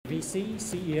UTC,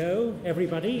 CEO,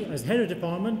 everybody, as head of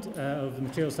department of the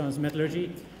Material Science and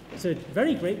Metallurgy, it's a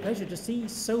very great pleasure to see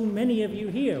so many of you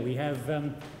here. We have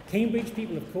Cambridge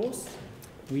people, of course,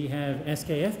 we have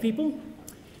SKF people,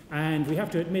 and we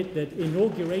have to admit that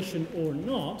inauguration or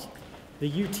not, the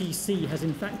UTC has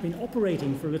in fact been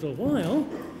operating for a little while,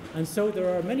 and so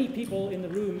there are many people in the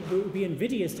room who would be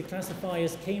invidious to classify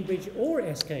as Cambridge or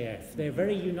SKF. They're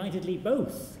very unitedly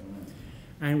both.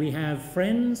 And we have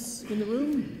friends in the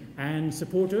room and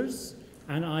supporters,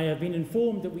 and I have been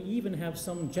informed that we even have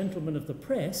some gentlemen of the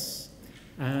press.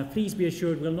 Please be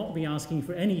assured we'll not be asking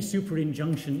for any super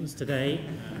injunctions today.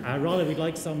 Rather, we'd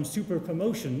like some super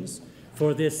promotions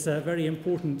for this very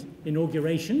important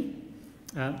inauguration.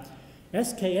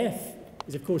 SKF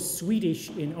is, of course, Swedish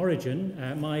in origin.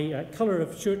 My colour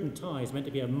of shirt and tie is meant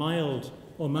to be a mild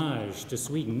homage to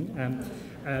Sweden.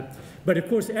 But of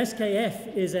course,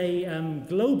 SKF is a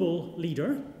global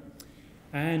leader,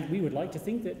 and we would like to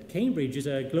think that Cambridge is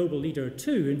a global leader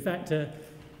too. In fact,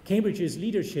 Cambridge's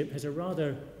leadership has a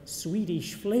rather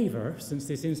Swedish flavour, since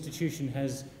this institution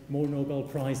has more Nobel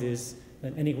Prizes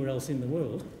than anywhere else in the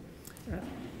world.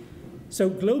 So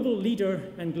global leader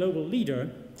and global leader,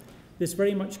 this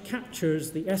very much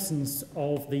captures the essence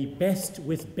of the best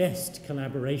with best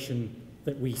collaboration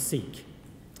that we seek.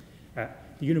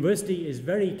 The university is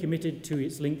very committed to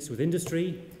its links with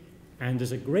industry, and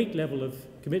there's a great level of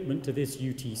commitment to this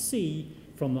UTC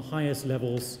from the highest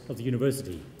levels of the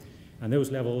university. And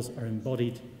those levels are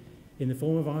embodied in the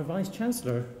form of our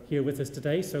Vice-Chancellor here with us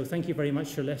today. So thank you very much,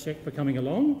 Sir Leszek, for coming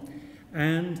along.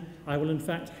 And I will in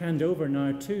fact hand over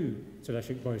now to Sir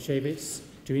Leszek Borysiewicz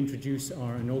to introduce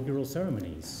our inaugural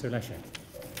ceremonies. Sir Leszek.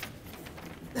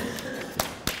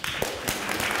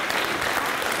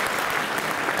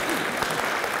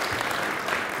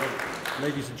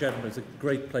 Ladies and gentlemen, it's a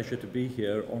great pleasure to be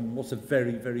here on what's a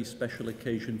very, very special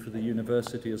occasion for the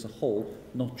university as a whole,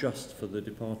 not just for the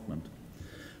department.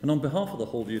 And on behalf of the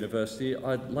whole university,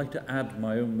 I'd like to add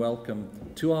my own welcome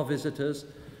to our visitors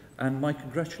and my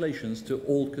congratulations to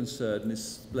all concerned in this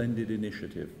splendid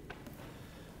initiative.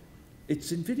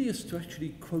 It's invidious to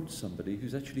actually quote somebody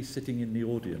who's actually sitting in the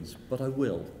audience, but I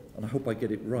will, and I hope I get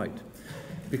it right.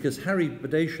 Because Harry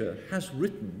Badesha has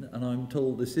written, and I'm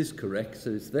told this is correct,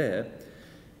 so it's there.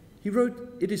 He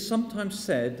wrote, "It is sometimes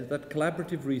said that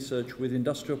collaborative research with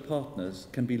industrial partners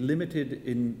can be limited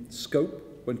in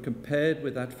scope when compared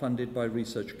with that funded by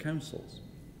research councils.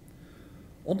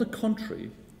 On the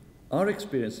contrary, our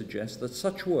experience suggests that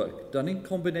such work, done in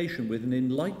combination with an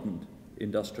enlightened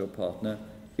industrial partner,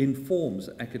 informs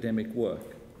academic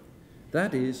work.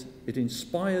 That is, it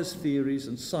inspires theories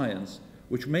and science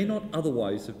which may not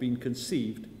otherwise have been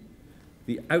conceived.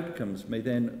 The outcomes may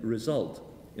then result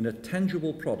in a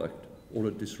tangible product or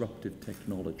a disruptive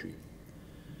technology."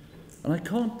 And I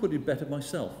can't put it better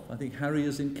myself. I think Harry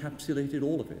has encapsulated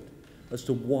all of it as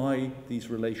to why these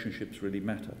relationships really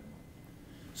matter.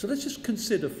 So let's just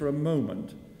consider for a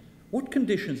moment what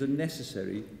conditions are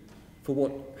necessary for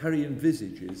what Harry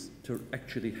envisages to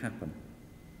actually happen.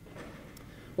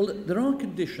 Well, there are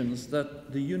conditions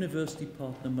that the university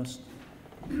partner must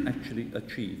actually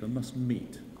achieve and must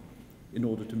meet in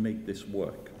order to make this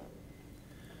work.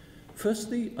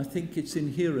 Firstly, I think it's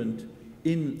inherent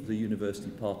in the university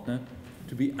partner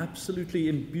to be absolutely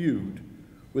imbued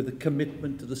with a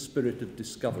commitment to the spirit of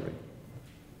discovery.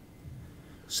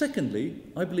 Secondly,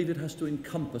 I believe it has to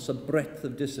encompass a breadth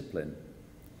of discipline.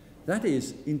 That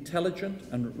is, intelligent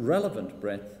and relevant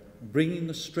breadth, bringing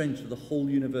the strength of the whole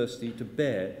university to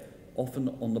bear, often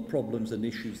on the problems and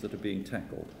issues that are being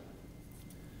tackled.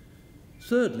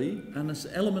 Thirdly, and this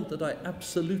element that I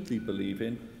absolutely believe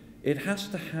in, it has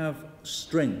to have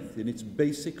strength in its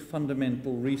basic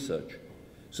fundamental research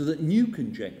so that new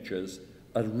conjectures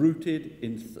are rooted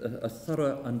in a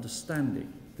thorough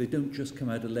understanding. They don't just come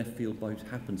out of left field by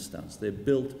happenstance. They're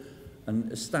built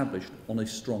and established on a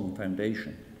strong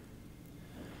foundation.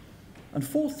 And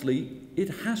fourthly, it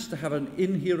has to have an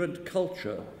inherent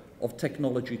culture of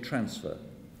technology transfer.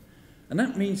 And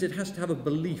that means it has to have a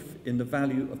belief in the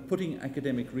value of putting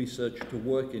academic research to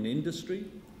work in industry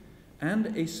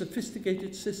and a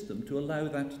sophisticated system to allow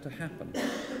that to happen.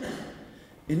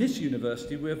 In this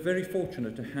university, we are very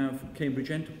fortunate to have Cambridge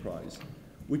Enterprise,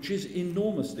 which is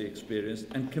enormously experienced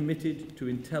and committed to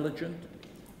intelligent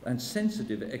and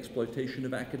sensitive exploitation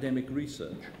of academic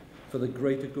research for the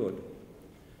greater good.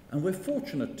 And we're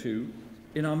fortunate too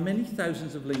in our many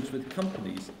thousands of links with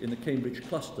companies in the Cambridge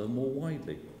cluster more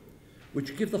widely,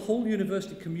 which give the whole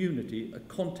university community a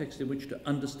context in which to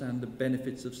understand the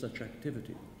benefits of such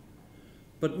activity.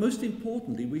 But most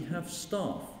importantly, we have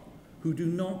staff who do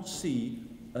not see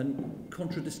a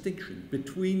contradistinction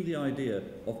between the idea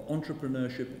of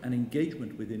entrepreneurship and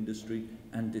engagement with industry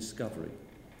and discovery.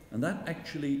 And that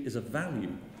actually is a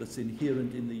value that's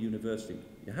inherent in the university.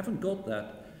 You haven't got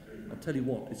that, I'll tell you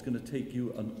what, it's going to take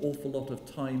you an awful lot of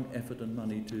time, effort and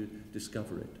money to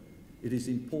discover it. It is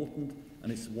important,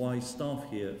 and it's why staff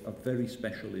here are very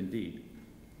special indeed.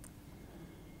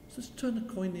 So let's turn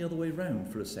the coin the other way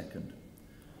round for a second,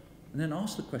 and then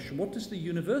ask the question, what does the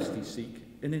university seek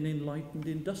in an enlightened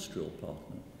industrial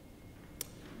partner?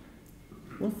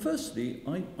 Well, firstly,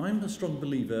 I'm a strong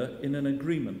believer in an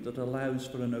agreement that allows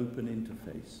for an open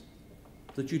interface,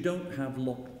 that you don't have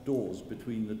locked doors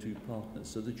between the two partners,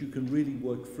 so that you can really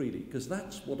work freely, because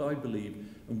that's what I believe,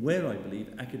 and where I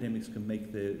believe academics can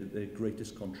make their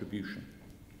greatest contribution.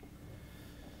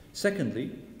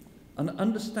 Secondly, an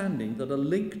understanding that a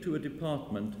link to a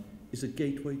department is a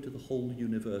gateway to the whole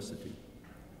university.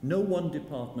 No one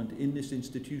department in this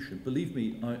institution, believe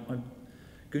me, I'm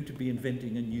going to be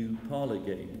inventing a new parlour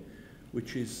game,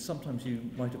 which is, sometimes you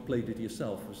might have played it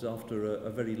yourself, was after a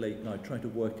very late night trying to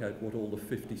work out what all the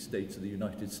 50 states of the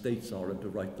United States are and to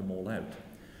write them all out.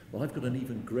 Well, I've got an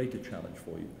even greater challenge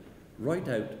for you. Write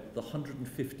out the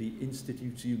 150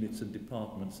 institutes, units and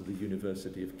departments of the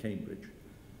University of Cambridge,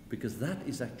 because that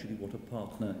is actually what a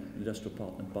partner, industrial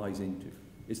partner, buys into.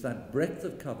 It's that breadth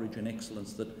of coverage and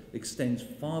excellence that extends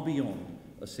far beyond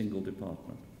a single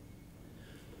department.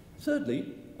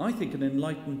 Thirdly, I think an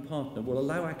enlightened partner will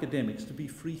allow academics to be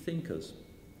free thinkers,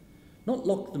 not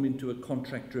lock them into a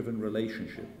contract-driven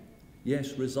relationship.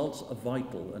 Yes, results are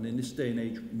vital, and in this day and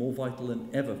age, more vital than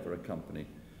ever for a company.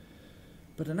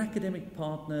 But an academic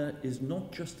partner is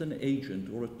not just an agent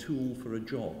or a tool for a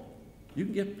job. You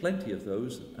can get plenty of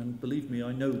those, and believe me,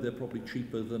 I know they're probably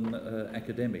cheaper than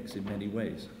academics in many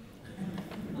ways.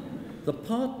 The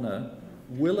partner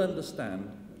will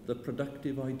understand that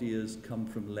productive ideas come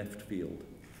from left field.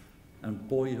 And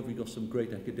boy, have we got some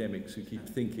great academics who keep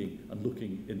thinking and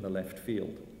looking in the left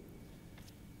field.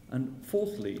 And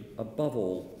fourthly, above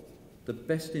all, the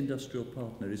best industrial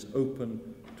partner is open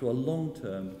to a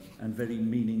long-term and very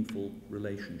meaningful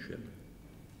relationship.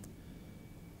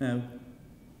 Now,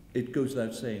 it goes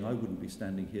without saying I wouldn't be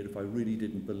standing here if I really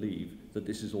didn't believe that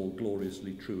this is all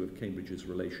gloriously true of Cambridge's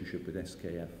relationship with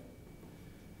SKF.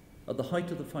 At the height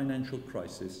of the financial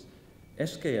crisis,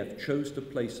 SKF chose to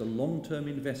place a long-term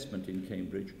investment in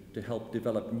Cambridge to help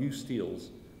develop new steels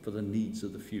for the needs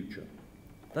of the future.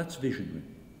 That's visionary.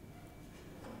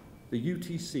 The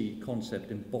UTC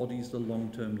concept embodies the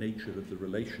long-term nature of the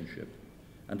relationship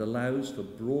and allows for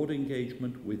broad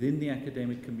engagement within the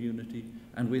academic community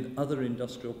and with other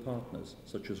industrial partners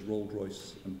such as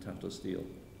Rolls-Royce and Tata Steel.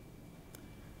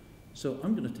 So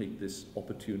I'm going to take this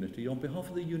opportunity on behalf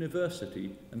of the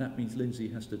university, and that means Lindsay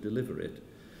has to deliver it,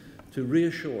 to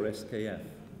reassure SKF,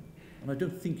 and I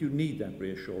don't think you need that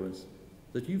reassurance,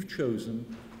 that you've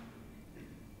chosen,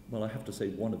 well, I have to say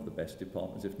one of the best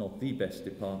departments, if not the best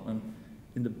department,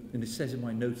 and it says in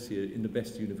my notes here, in the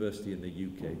best university in the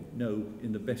UK. No,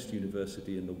 in the best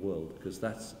university in the world, because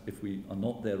that's, if we are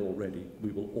not there already,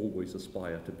 we will always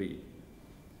aspire to be.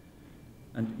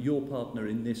 And your partner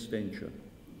in this venture,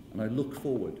 and I look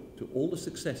forward to all the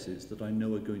successes that I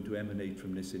know are going to emanate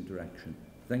from this interaction.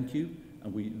 Thank you,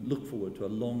 and we look forward to a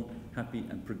long, happy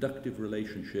and productive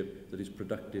relationship that is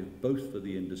productive both for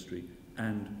the industry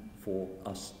and for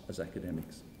us as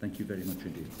academics. Thank you very much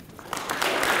indeed.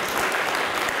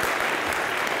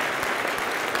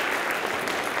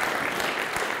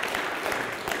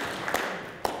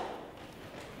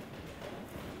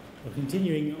 Well,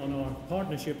 continuing on our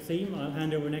partnership theme, I'll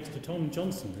hand over next to Tom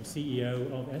Johnson, the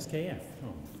CEO of SKF.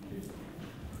 Tom.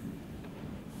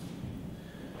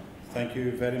 Thank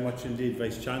you very much indeed,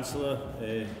 Vice-Chancellor.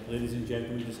 Ladies and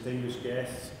gentlemen, distinguished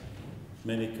guests,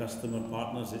 many customer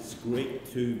partners, it's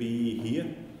great to be here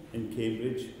in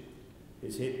Cambridge.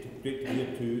 It's great to be here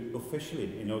to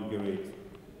officially inaugurate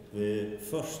the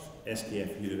first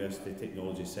SKF University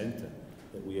Technology Centre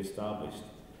that we established.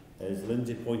 As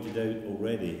Lindsay pointed out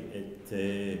already,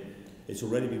 it's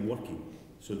already been working.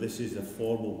 So this is a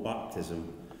formal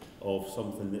baptism of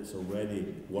something that's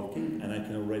already working, and I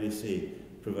can already say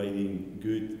providing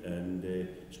good and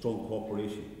strong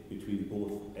cooperation between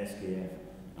both SKF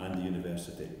and the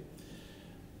university.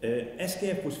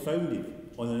 SKF was founded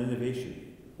on an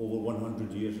innovation over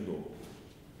 100 years ago,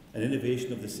 an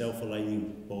innovation of the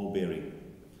self-aligning ball bearing.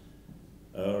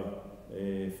 Our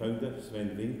founder,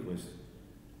 Sven Winquist,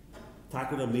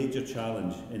 tackled a major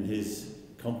challenge in his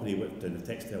company, Whipton, a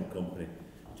textile company,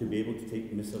 to be able to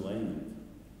take misalignment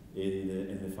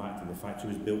in the factory. The factory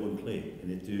was built on clay, and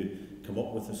they had to come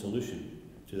up with a solution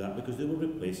to that because they were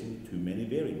replacing too many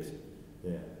bearings.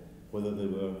 there. Whether they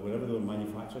were, wherever they were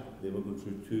manufactured, they were going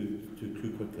through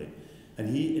too quickly. And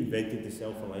he invented the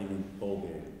self-aligning ball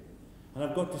bearing. And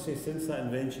I've got to say, since that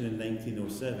invention in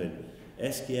 1907,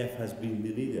 SKF has been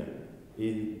the leader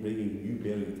in bringing new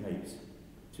bearing types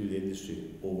to the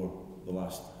industry over the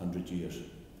last 100 years.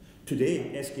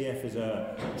 Today, SKF is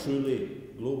a truly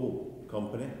global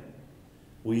company.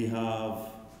 We have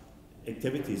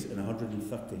activities in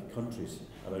 130 countries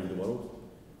around the world.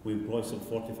 We employ some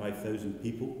 45,000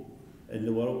 people in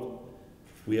the world.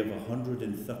 We have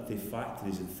 130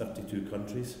 factories in 32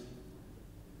 countries.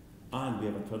 And we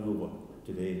have a turnover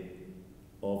today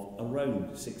of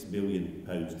around £6 billion,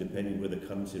 depending where the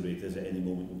currency rate is at any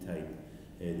moment in time.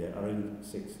 They're around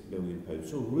 £6 billion.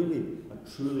 So really, a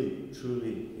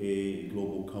truly a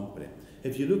global company.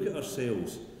 If you look at our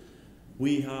sales,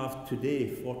 we have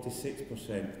today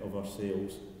 46% of our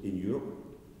sales in Europe,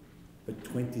 but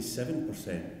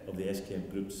 27% of the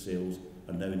SKF Group's sales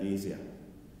are now in Asia.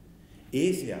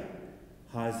 Asia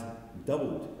has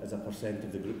doubled as a percent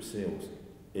of the group's sales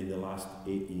in the last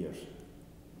 8 years,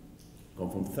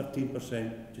 gone from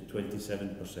 13% to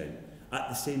 27%, at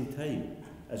the same time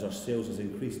as our sales has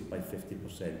increased by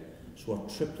 50%, so our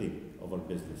tripling of our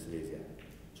business in Asia.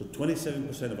 So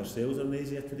 27% of our sales are in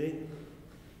Asia today,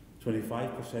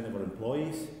 25% of our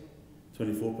employees,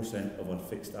 24% of our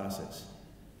fixed assets.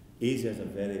 Asia is a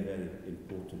very, very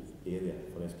important area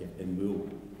for SKF and will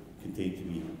continue to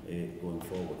be going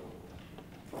forward.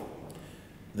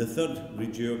 The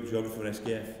third geography for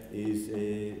SKF is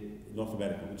North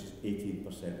America, which is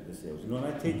 18% of the sales. And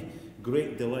I take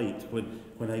great delight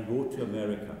when I go to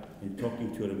America and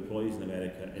talking to our employees in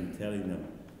America and telling them,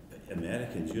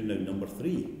 Americans, you're now number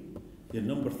 3. You're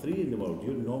number 3 in the world.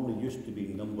 You're normally used to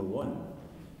being number 1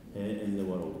 in the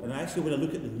world. And actually, when I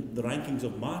look at the rankings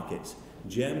of markets,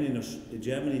 Germany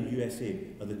and USA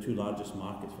are the 2 largest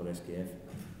markets for SKF,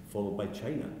 followed by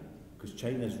China, because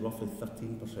China is roughly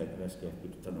 13% of SKF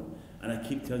Group turnover. And I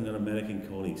keep telling our American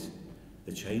colleagues,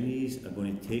 the Chinese are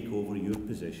going to take over your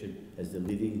position as the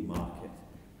leading market,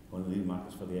 one of the leading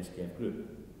markets for the SKF Group.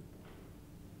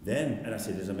 Then, and I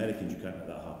said, as Americans, you can't let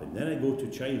that happen. Then I go to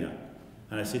China,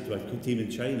 and I said to our team in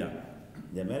China,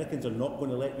 the Americans are not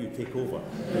going to let you take over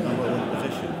the number 1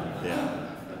 position there.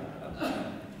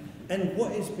 And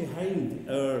what is behind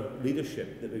our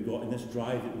leadership that we've got in this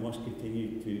drive that we must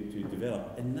continue to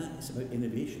develop? And that is about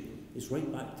innovation. It's right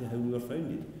back to how we were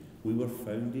founded. We were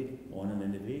founded on an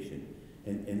innovation.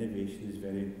 And innovation is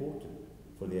very important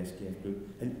for the SKF Group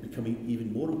and becoming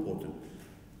even more important.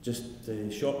 Just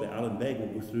shortly, Alan Begg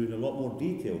will go through in a lot more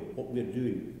detail what we're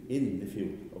doing in the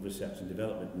field of research and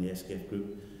development in the SKF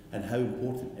Group and how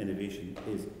important innovation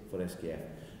is for SKF.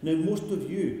 Now, most of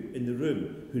you in the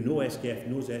room who know SKF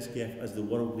knows SKF as the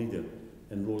world leader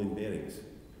in rolling bearings.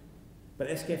 But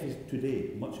SKF is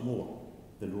today much more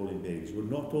than rolling bearings. We're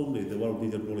not only the world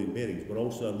leader in rolling bearings, we're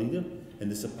also a leader in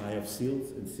the supply of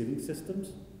seals and sealing systems.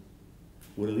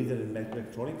 We're a leader in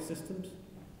electronic systems,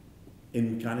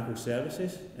 in mechanical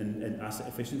services and asset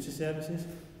efficiency services,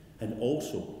 and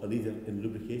also a leader in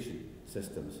lubrication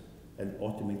systems and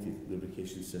automated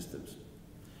lubrication systems.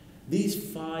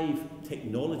 These 5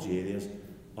 technology areas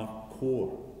are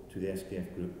core to the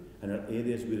SKF Group and are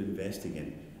areas we're investing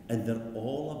in, and they're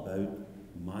all about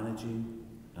managing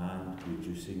and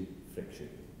reducing friction.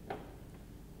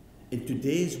 In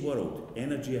today's world,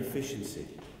 energy efficiency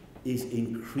is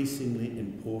increasingly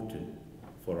important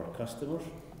for our customers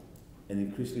and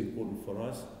increasingly important for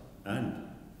us, and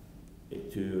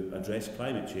to address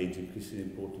climate change, increasingly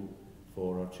important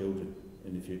for our children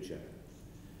in the future.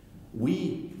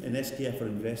 We in SKF are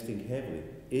investing heavily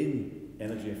in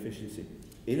energy efficiency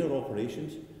in our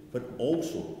operations, but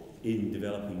also in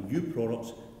developing new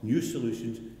products, new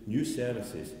solutions, new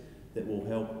services that will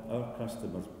help our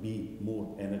customers be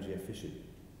more energy efficient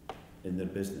in their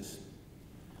business.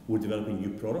 We're developing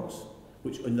new products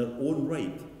which in their own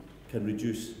right can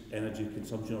reduce energy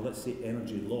consumption, or let's say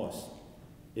energy loss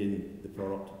in the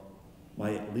product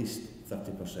by at least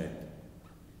 30%.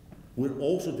 We're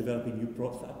also developing new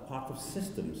products that are part of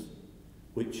systems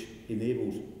which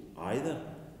enables either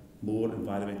more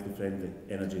environmentally friendly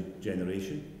energy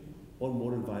generation or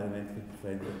more environmentally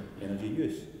friendly energy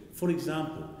use. For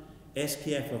example,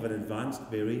 SKF have an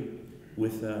advanced bearing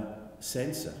with a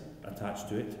sensor attached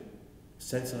to it,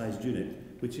 sensorized unit,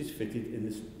 which is fitted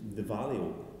in the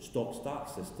Valeo stop-start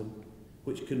system,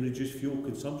 which can reduce fuel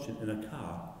consumption in a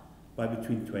car by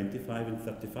between 25 and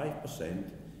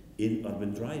 35% in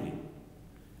urban driving.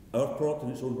 Our product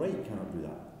in its own right cannot do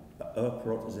that, but our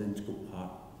product is an integral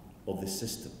part of the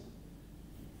system.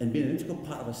 And being an integral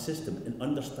part of a system and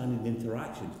understanding the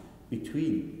interactions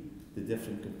between the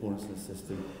different components in the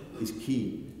system is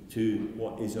key to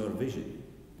what is our vision.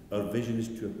 Our vision is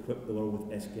to equip the world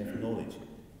with SKF knowledge.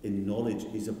 And knowledge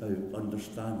is about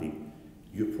understanding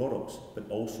your products, but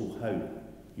also how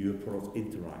your products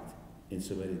interact in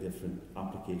so many different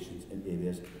applications and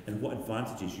areas, and what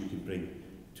advantages you can bring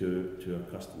to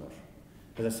our customers.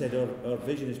 As I said, our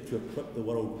vision is to equip the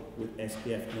world with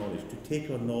SKF knowledge, to take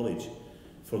our knowledge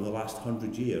from the last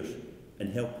 100 years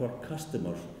and help our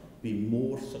customers be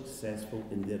more successful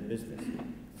in their business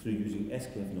through using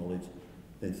SKF knowledge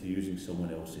than through using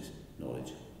someone else's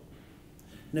knowledge.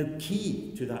 Now,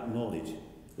 key to that knowledge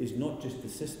is not just the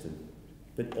system,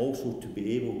 but also to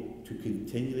be able to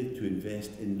continually to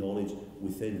invest in knowledge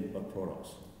within our products.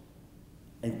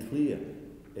 And clear,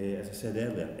 as I said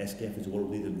earlier, SKF is a world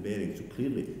leader in bearings, so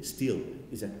clearly steel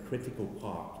is a critical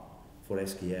part for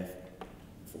SKF,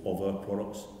 of our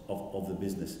products, of the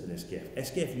business at SKF.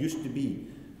 SKF used to be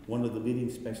one of the leading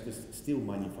specialist steel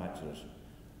manufacturers.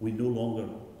 We no longer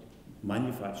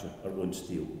manufacture our own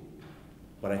steel,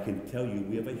 but I can tell you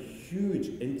we have a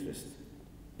huge interest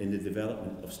in the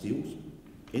development of steels,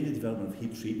 in the development of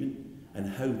heat treatment, and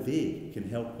how they can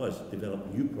help us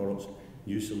develop new products,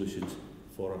 new solutions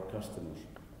for our customers.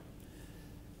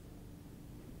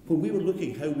 When we were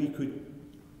looking how we could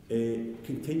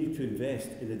continue to invest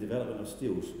in the development of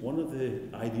steels, one of the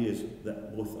ideas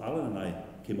that both Alan and I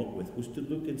came up with was to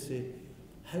look and say,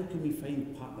 how can we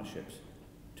find partnerships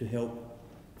to help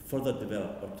further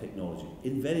develop our technology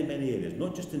in very many areas,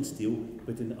 not just in steel,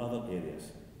 but in other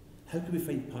areas? How can we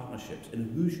find partnerships,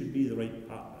 and who should be the right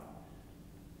partner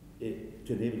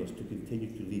to enable us to continue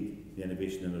to lead the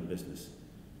innovation in our business?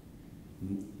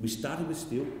 We started with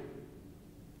steel,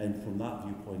 and from that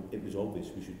viewpoint, it was obvious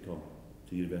we should come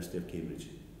to the University of Cambridge,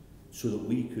 so that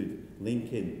we could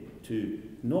link in to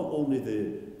not only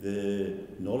the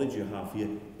knowledge you have here,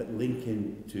 but link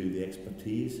in to the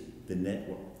expertise, the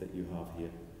network that you have here,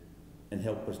 and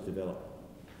help us develop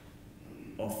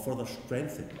or further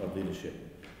strengthen our leadership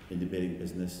in the bearing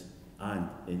business and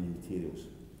in materials.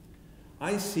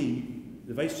 I see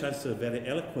the Vice-Chancellor very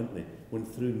eloquently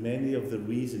went through many of the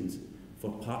reasons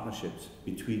for partnerships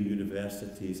between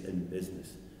universities and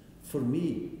business. For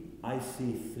me, I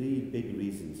see three big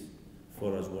reasons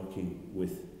for us working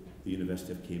with the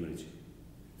University of Cambridge.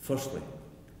 Firstly,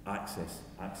 access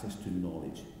to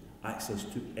knowledge, access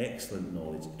to excellent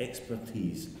knowledge,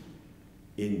 expertise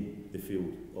in the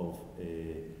field of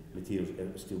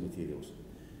materials, steel materials.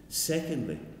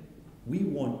 Secondly, we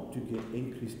want to get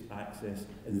increased access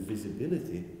and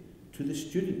visibility to the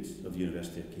students of the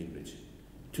University of Cambridge,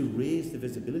 to raise the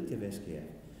visibility of SKF.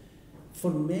 For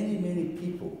many, many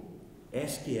people,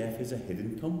 SKF is a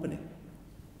hidden company.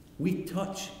 We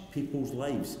touch people's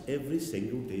lives every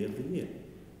single day of the year.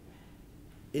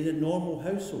 In a normal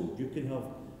household, you can have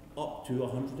up to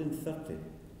 130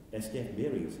 SKF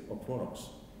bearings or products,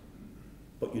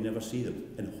 but you never see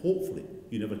them, and hopefully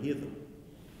you never hear them.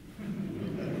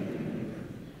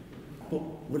 But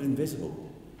we're invisible.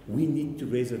 We need to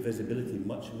raise our visibility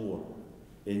much more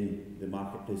in the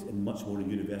marketplace and much more in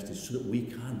universities, so that we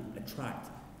can attract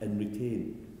and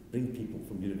retain, bring people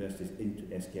from universities into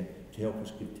SKF to help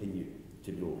us continue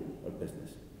to grow our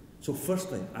business. So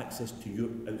firstly, access to your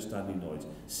outstanding knowledge.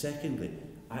 Secondly,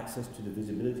 access to the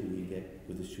visibility that you get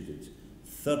with the students.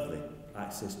 Thirdly,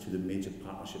 access to the major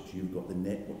partnerships you've got, the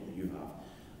network that you have.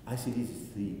 I see these as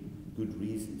three good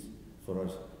reasons for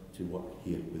us to work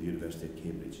here with the University of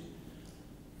Cambridge.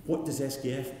 What does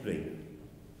SKF bring?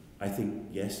 I think,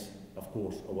 yes, of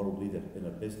course, a world leader in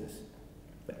our business,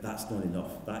 but that's not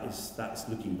enough. That's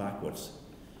looking backwards.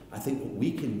 I think what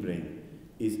we can bring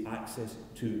is access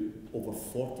to over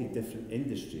 40 different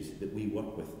industries that we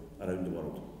work with around the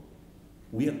world.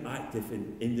 We are active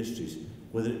in industries,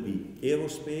 whether it be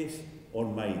aerospace or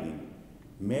mining,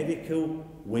 medical,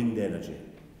 wind energy,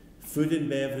 food and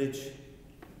beverage,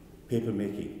 paper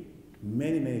making,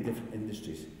 many, many different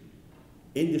industries.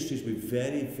 Industries with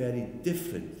very, very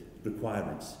different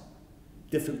requirements,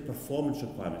 different performance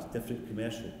requirements, different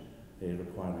commercial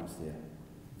requirements there.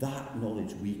 That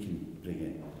knowledge we can bring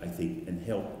in, I think, and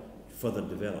help further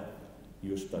develop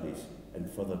your studies and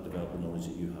further develop the knowledge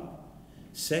that you have.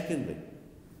 Secondly,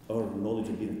 our knowledge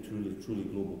of being a truly, truly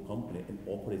global company and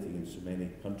operating in so many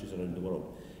countries around the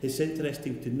world. It's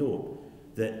interesting to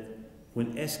note that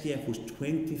when SKF was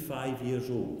 25 years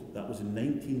old, that was in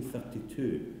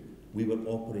 1932, we were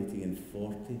operating in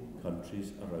 40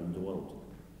 countries around the world.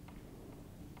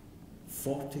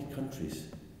 40 countries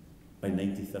by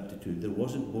 1932. There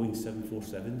wasn't Boeing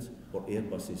 747s or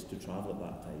Airbuses to travel at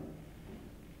that time.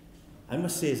 I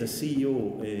must say, as a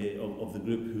CEO of the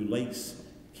group who likes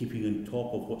keeping on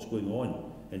top of what's going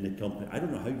on in the company. I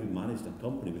don't know how you managed a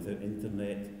company without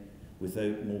internet,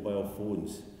 without mobile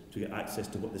phones, to get access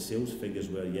to what the sales figures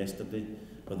were yesterday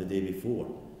or the day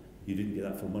before. You didn't get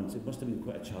that for months. It must have been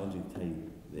quite a challenging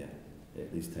time there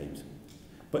at these times.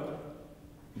 But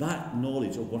that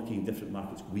knowledge of working in different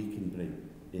markets we can bring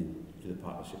into the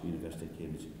partnership with the University of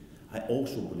Cambridge. I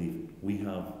also believe we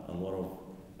have a lot of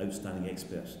outstanding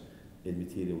experts in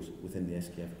materials within the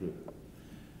SKF group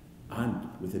and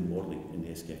within modelling in the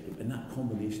SKF group. And that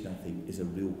combination, I think, is a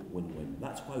real win-win.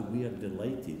 That's why we are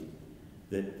delighted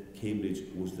that Cambridge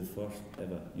was the first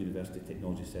ever University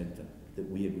Technology Centre that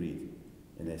we agreed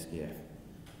in SKF.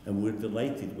 And we're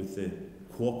delighted with the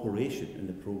cooperation and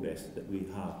the progress that we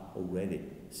have already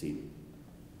seen.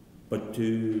 But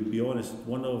to be honest,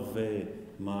 one of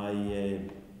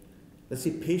let's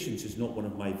say patience is not one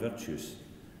of my virtues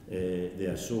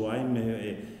there. So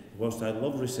whilst I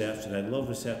love research and I love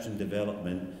research and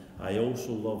development, I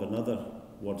also love another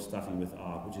word starting with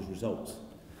R, which is results.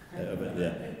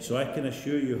 There. So I can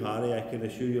assure you, Harry, I can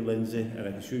assure you, Lindsay, and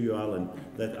I can assure you, Alan,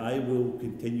 that I will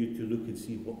continue to look and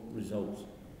see what results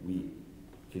we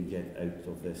can get out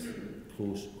of this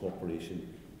close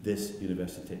cooperation, this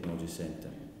University Technology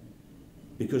Centre.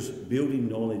 Because building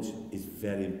knowledge is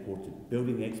very important.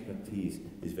 Building expertise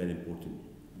is very important.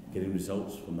 Getting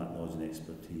results from that knowledge and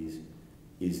expertise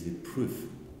is the proof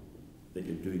that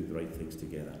you're doing the right things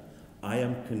together. I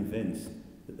am convinced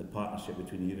that the partnership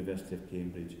between the University of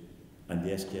Cambridge and the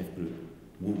SKF Group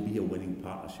will be a winning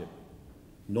partnership,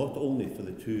 not only for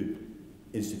the two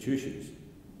institutions,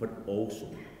 but also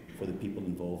for the people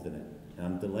involved in it. And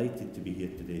I'm delighted to be here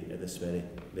today at this very,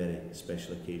 very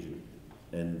special occasion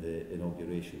in the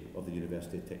inauguration of the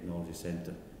University Technology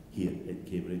Centre here at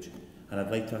Cambridge. And I'd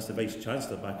like to ask the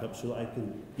Vice-Chancellor back up so that I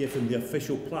can give him the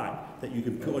official plaque that you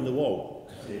can put on the wall.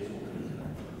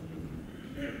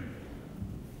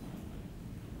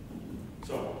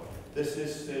 So, this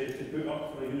is to put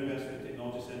up for a University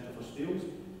Technology Centre for Steels,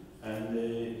 and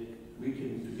we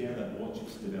can together watch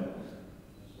its development.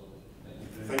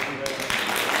 Thank you very much.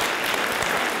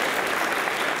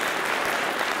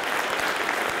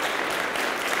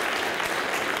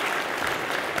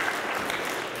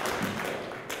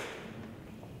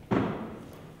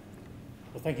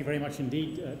 Well, thank you very much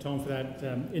indeed, Tom, for that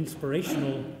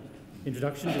inspirational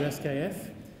introduction to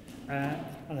SKF.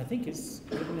 And I think it's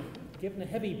given a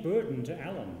heavy burden to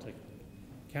Alan to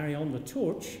carry on the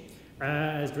torch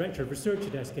as Director of Research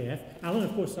at SKF. Alan,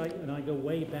 of course, and I go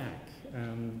way back.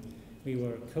 We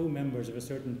were co-members of a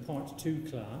certain Part 2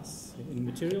 class in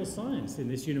materials science in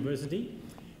this university,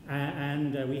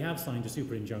 and we have signed a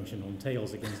super injunction on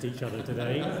tails against each other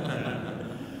today.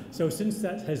 So since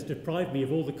that has deprived me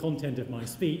of all the content of my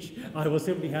speech, I will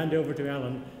simply hand over to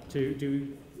Alan to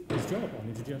do his job on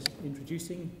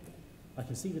introducing. I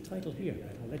can see the title here.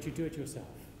 I'll let you do it yourself.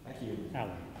 Thank you.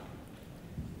 Alan.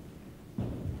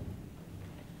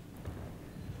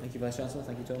 Thank you, Vice-Chancellor.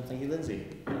 Thank you, Tom. Thank you, Lindsay.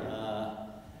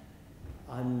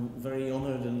 I'm very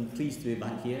honoured and pleased to be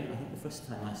back here. I think the first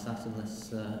time I sat in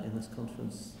this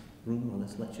conference room or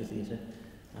this lecture theatre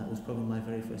was probably my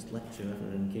very first lecture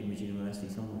ever in Cambridge University,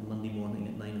 some Monday morning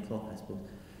at 9 o'clock, I suppose.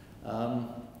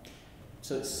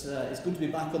 So it's good to be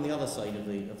back on the other side of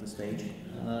the stage.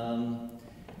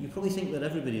 You probably think that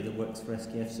everybody that works for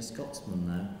SKF is a Scotsman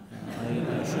now. I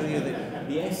assure you that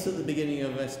the S at the beginning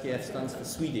of SKF stands for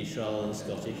Swedish rather than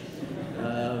Scottish.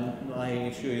 I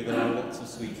assure you there are lots of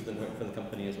Swedes that work for the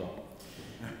company as well.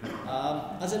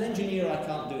 As an engineer, I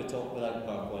can't do a talk without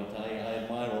PowerPoint. I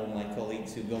admire all my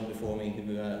colleagues who've gone before me who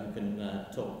can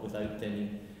talk without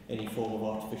any form of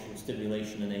artificial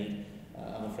stimulation and aid.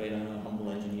 I'm afraid I'm a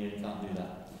humble engineer and can't do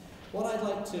that. What I'd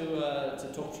like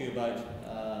to talk to you about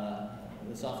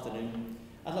this afternoon,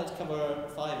 I'd like to cover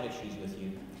 5 issues with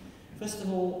you. First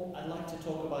of all, I'd like to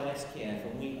talk about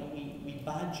SKF, and we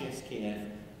badge SKF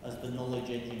as the knowledge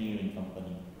engineering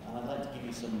company. And I'd like to give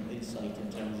you some insight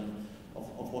in terms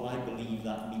of what I believe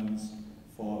that means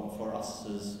for us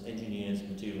as engineers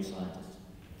and material scientists.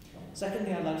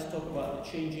 Secondly, I'd like to talk about the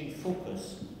changing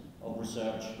focus of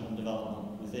research and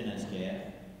development within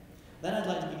SKF. Then I'd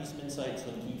like to give you some insights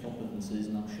on key competencies,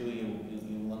 and I'm sure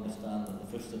you'll understand that the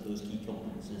first of those key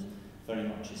competencies very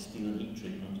much is steel and heat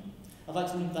treatment. I'd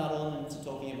like to lead that on into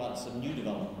talking about some new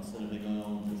developments that have been going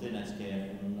on within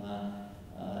SKF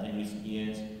in recent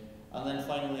years. And then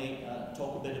finally,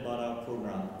 talk a bit about our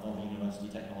programme of University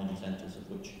Technology Centres, of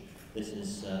which this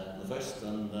is the first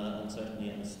and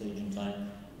certainly at this stage in time,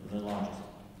 the largest.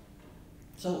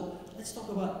 So let's talk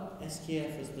about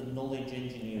SKF as the knowledge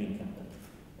engineering company.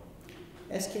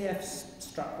 SKF's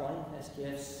strapline,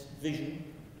 SKF's vision,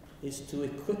 is to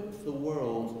equip the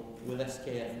world with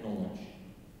SKF knowledge.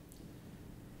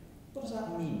 What does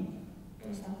that mean?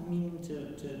 What does that mean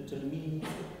to me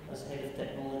as head of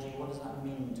technology? What does that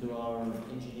mean to our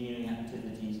engineering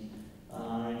activities and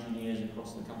our engineers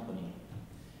across the company?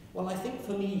 Well, I think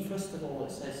for me, first of all,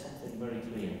 it says something very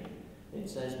clear. It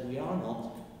says we are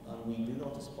not, and we do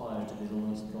not aspire to be the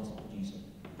lowest cost producer.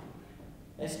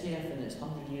 SKF, in its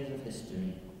 100 years of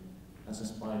history, has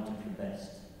aspired to be the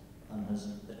best and has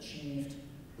achieved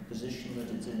the position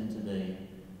that it's in today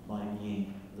by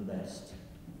being the best.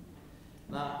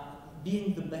 Now,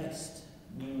 being the best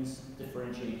means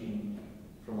differentiating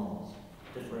from others,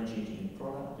 differentiating in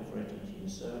product, differentiating in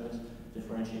service,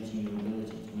 differentiating your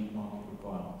ability to meet market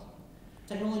requirements.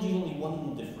 Technology is only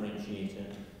one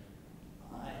differentiator.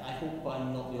 I hope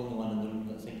I'm not the only one in the room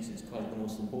that thinks it's quite the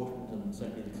most important and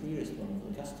certainly the clearest one for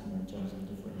the customer in terms of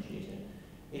the differentiator.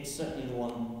 It's certainly the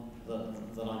one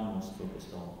that I'm most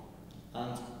focused on.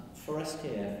 And for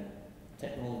SKF,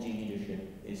 technology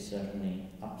leadership is certainly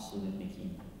absolutely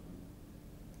key.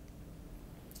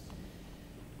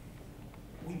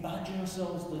 We badge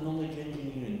ourselves the knowledge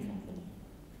engineering company.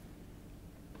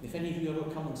 If any of you ever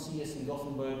come and see us in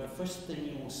Gothenburg, the first thing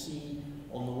you will see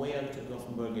on the way out of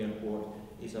Gothenburg Airport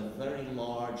is a very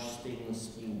large stainless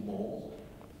steel ball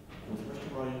with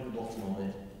written around the bottom of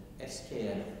it,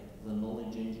 SKF, the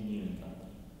knowledge engineering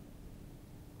company.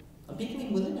 And people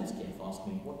even within SKF ask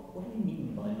me, what do you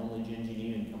mean by knowledge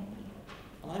engineering company?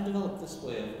 And I've developed this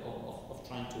way of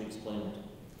trying to explain it.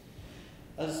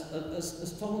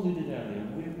 As Tom alluded earlier,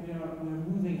 we're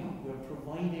moving up.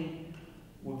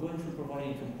 We're going from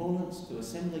providing components to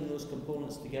assembling those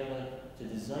components together to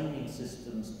designing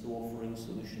systems to offering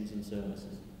solutions and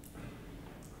services.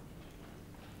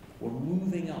 We're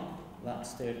moving up that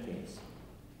staircase.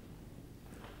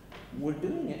 We're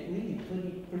doing it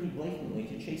really pretty blatantly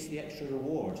to chase the extra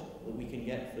reward that we can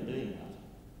get for doing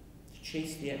that, to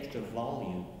chase the extra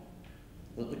value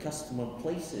that the customer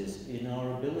places in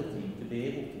our ability to be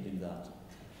able to do that.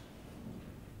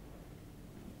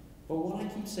 But what I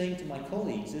keep saying to my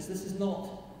colleagues is this is not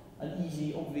an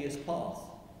easy, obvious path.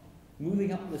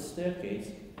 Moving up this staircase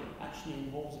actually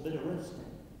involves a bit of risk.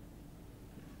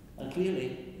 And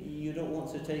clearly, you don't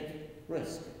want to take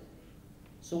risk.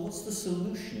 So what's the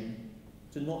solution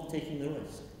to not taking the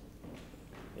risk?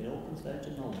 It all comes down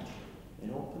to knowledge.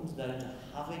 It all comes down to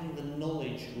having the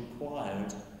knowledge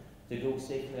required to go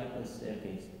safely up this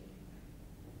staircase.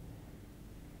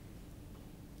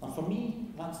 And for me,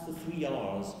 that's the 3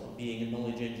 R's of being a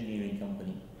knowledge engineering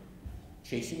company.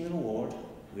 Chasing the reward.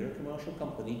 We're a commercial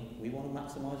company. We want to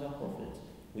maximise our profits.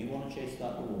 We want to chase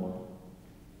that reward.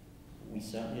 We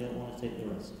certainly don't want to take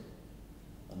the risk.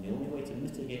 And the only way to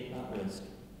mitigate that risk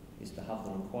is to have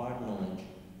the required knowledge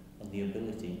and the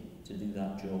ability to do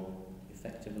that job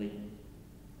effectively,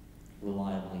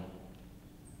 reliably,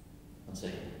 and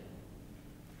safely.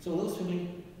 So those for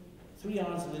me, 3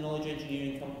 R's of the knowledge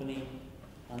engineering company,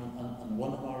 and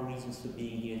one of our reasons for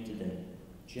being here today,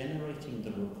 generating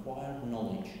the required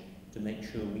knowledge to make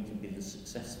sure we can be the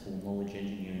successful knowledge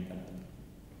engineering company.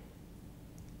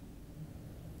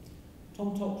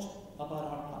 Tom talked about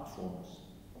our platforms.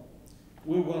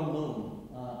 We're well known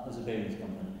as a bearings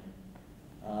company.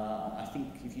 I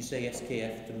think if you say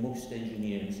SKF to most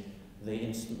engineers, they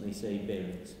instantly say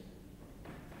bearings.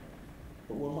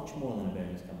 But we're much more than a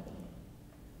bearings company.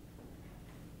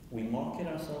 We market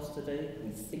ourselves today,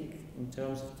 we think in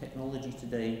terms of technology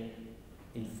today,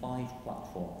 in 5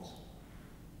 platforms.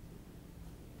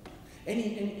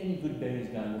 Any good bearings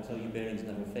guy will tell you bearings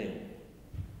never fail.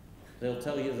 They'll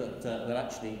tell you that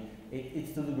actually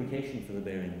it's the lubrication for the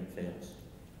bearing that fails.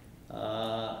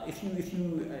 If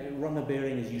you run a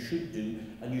bearing as you should do,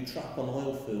 and you trap an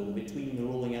oil fill between the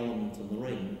rolling element and the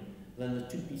ring, then the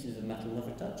 2 pieces of metal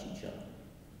never touch each other.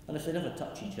 And if they never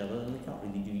touch each other, then they can't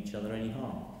really do each other any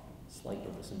harm. Slight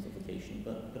oversimplification,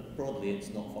 but broadly it's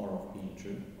not far off being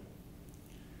true.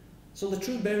 So the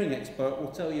true bearing expert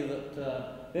will tell you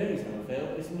that bearings never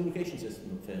fail, it's the lubrication system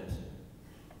that fails.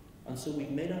 And so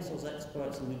we've made ourselves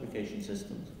experts in lubrication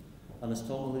systems. And as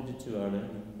Tom alluded to earlier,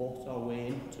 we've bought our way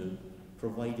into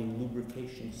providing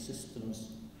lubrication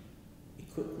systems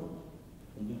equipment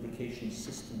and lubrication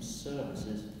systems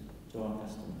services to our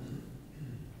customers.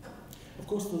 Of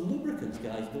course, the lubricants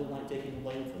guys don't like taking the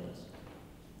blame for this.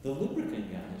 The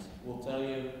lubricant guys will tell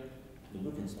you,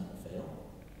 lubricants never fail.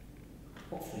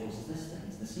 What fails is this thing,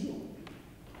 it's the seal.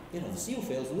 You know, the seal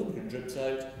fails, the lubricant drips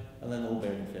out, and then the whole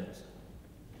bearing fails.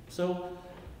 So,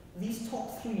 these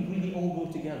top 3 really all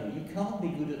go together. You can't be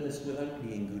good at this without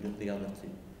being good at the other 2.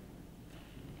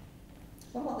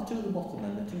 What about the 2 at the bottom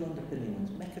then, the 2 underpinning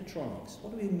ones? Mechatronics.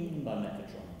 What do we mean by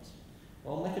mechatronics?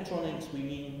 Well, mechatronics, we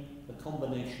mean the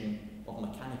combination of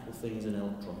mechanical things and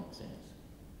electronic things.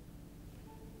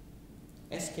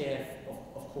 SKF,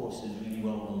 of course, is really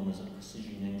well known as a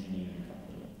precision engineering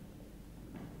company.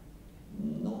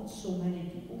 Not so many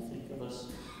people think of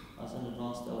us as an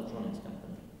advanced electronics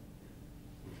company.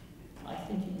 I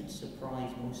think it would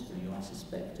surprise most of you, I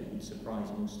suspect it would surprise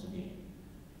most of you,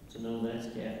 to know that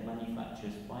SKF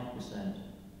manufactures 5%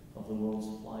 of the world's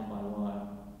fly-by-wire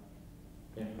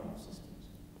aircraft systems.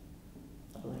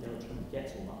 I don't think electronics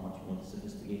gets all that much more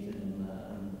sophisticated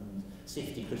and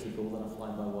safety critical than a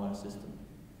fly-by-wire system.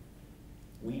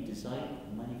 We design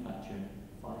and manufacture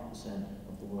 5%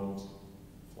 of the world's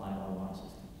fly-by-wire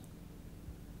systems.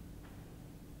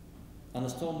 And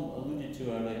as Tom alluded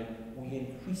to earlier, we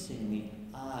increasingly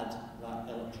add that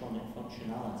electronic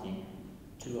functionality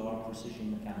to our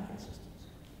precision mechanical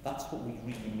systems. That's what we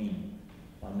really mean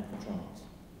by mechatronics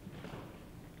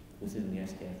within the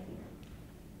SKF group.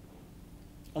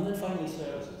 And then finally,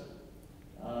 services.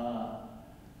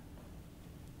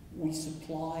 We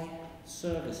supply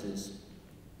services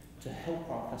to help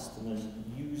our customers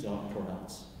use our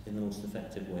products in the most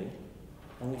effective way,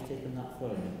 and we've taken that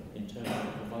further in terms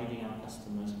of providing our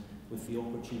customers with the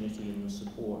opportunity and the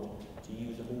support to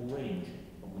use a whole range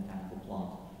of mechanical plant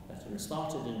better. It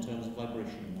started in terms of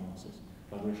vibration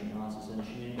analysis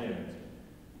initially in bearings,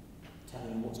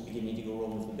 telling you what's beginning to go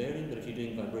wrong with the bearing, but if you're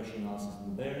doing vibration analysis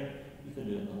in the bearing, you can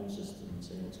do it in the whole system and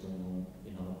say what's going on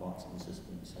in other parts of the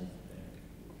system besides the bearing.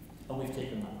 And we've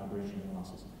taken that vibration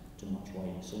analysis to much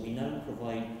wider. So we now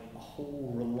provide a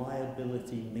whole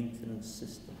reliability maintenance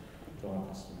system to our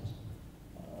customers,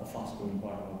 a fast-growing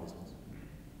part of our business.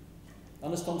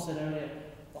 And as Tom said earlier,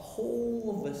 the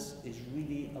whole of this is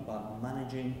really about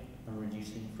managing and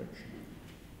reducing friction.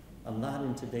 And that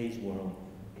in today's world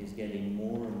is getting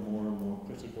more and more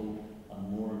critical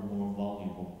and more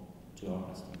valuable to our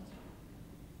customers.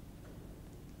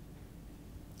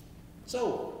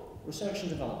 So, research and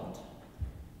development.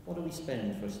 What do we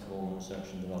spend, first of all, on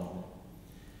research and development?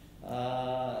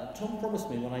 Tom promised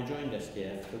me when I joined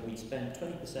SKF that we'd spend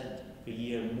 20% per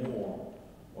year more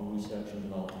on research and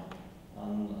development.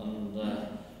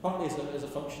 And partly as a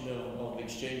function of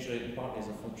exchange rate, and partly as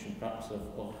a function perhaps of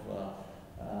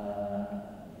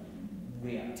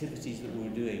the activities that we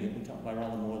were doing. It went up by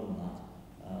rather more than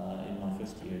that in my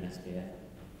first year in SKF.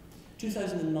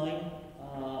 2009,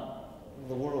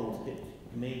 the world hit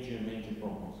major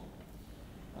problems.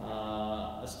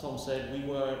 As Tom said, we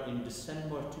were in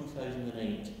December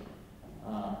 2008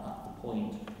 at the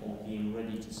point of being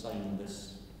ready to sign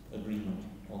this agreement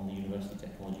on the University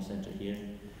Technology Centre here,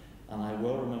 and I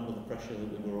well remember the pressure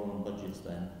that we were on budgets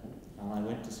then. And I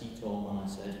went to see Tom and I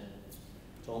said,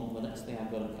 Tom, the next thing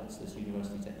I've got to cut is this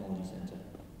University Technology Centre.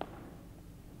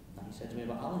 And he said to me,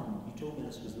 but Alan, you told me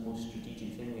this was the most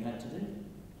strategic thing we had to do.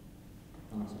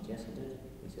 And I said, yes, I did.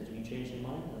 He said, have you changed your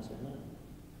mind? And I said, no.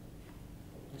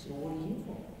 I said, well, what are you here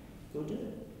for? Go do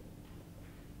it.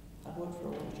 I've worked for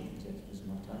a lot of chief executives in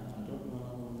my time, and I don't know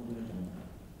another one that would have done that.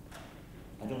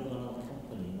 I don't know another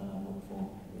company that I worked for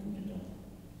that would have done that.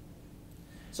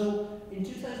 So, in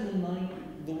 2009,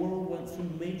 the world went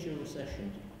through major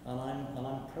recession, and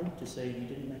I'm proud to say we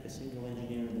didn't make a single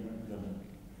engineer in the group redundant.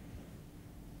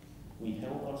 We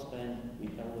held our spend, we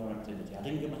held our activity. I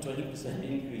didn't get my 20%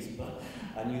 increase, but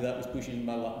I knew that was pushing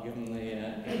my luck given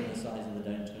the size of the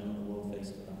downturn that the world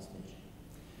faced at that stage.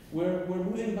 We're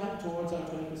moving back towards our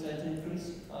 20% increase.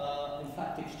 In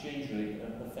fact, exchange rate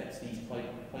affects these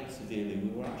quite severely. We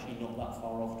were actually not that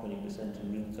far off 20%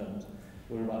 in real terms.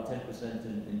 We were about 10%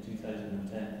 in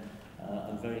 2010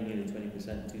 and very nearly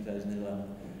 20% in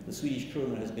 2011. The Swedish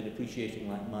krona has been appreciating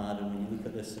like mad, and when you look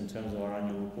at this in terms of our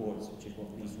annual reports, which is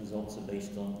what these results are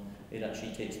based on, it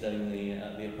actually takes down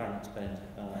the apparent spend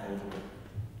a little bit.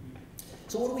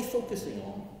 So what are we focusing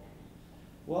on?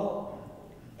 Well,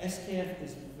 SKF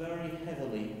is very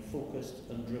heavily focused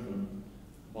and driven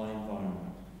by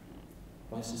environment,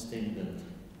 by sustainability.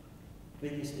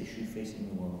 Biggest issue facing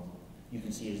the world. You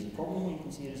can see it as a problem, or you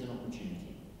can see it as an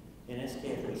opportunity. In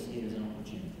SKF, we see it as an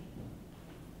opportunity.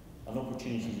 An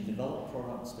opportunity to develop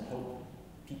products to help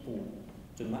people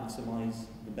to maximise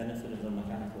the benefit of their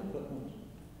mechanical equipment.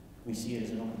 We see it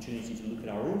as an opportunity to look at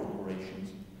our own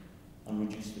operations and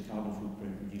reduce the carbon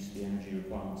footprint, reduce the energy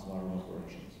requirements of our own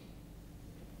operations.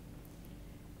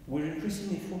 We're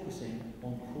increasingly focusing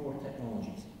on core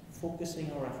technologies,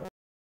 focusing our efforts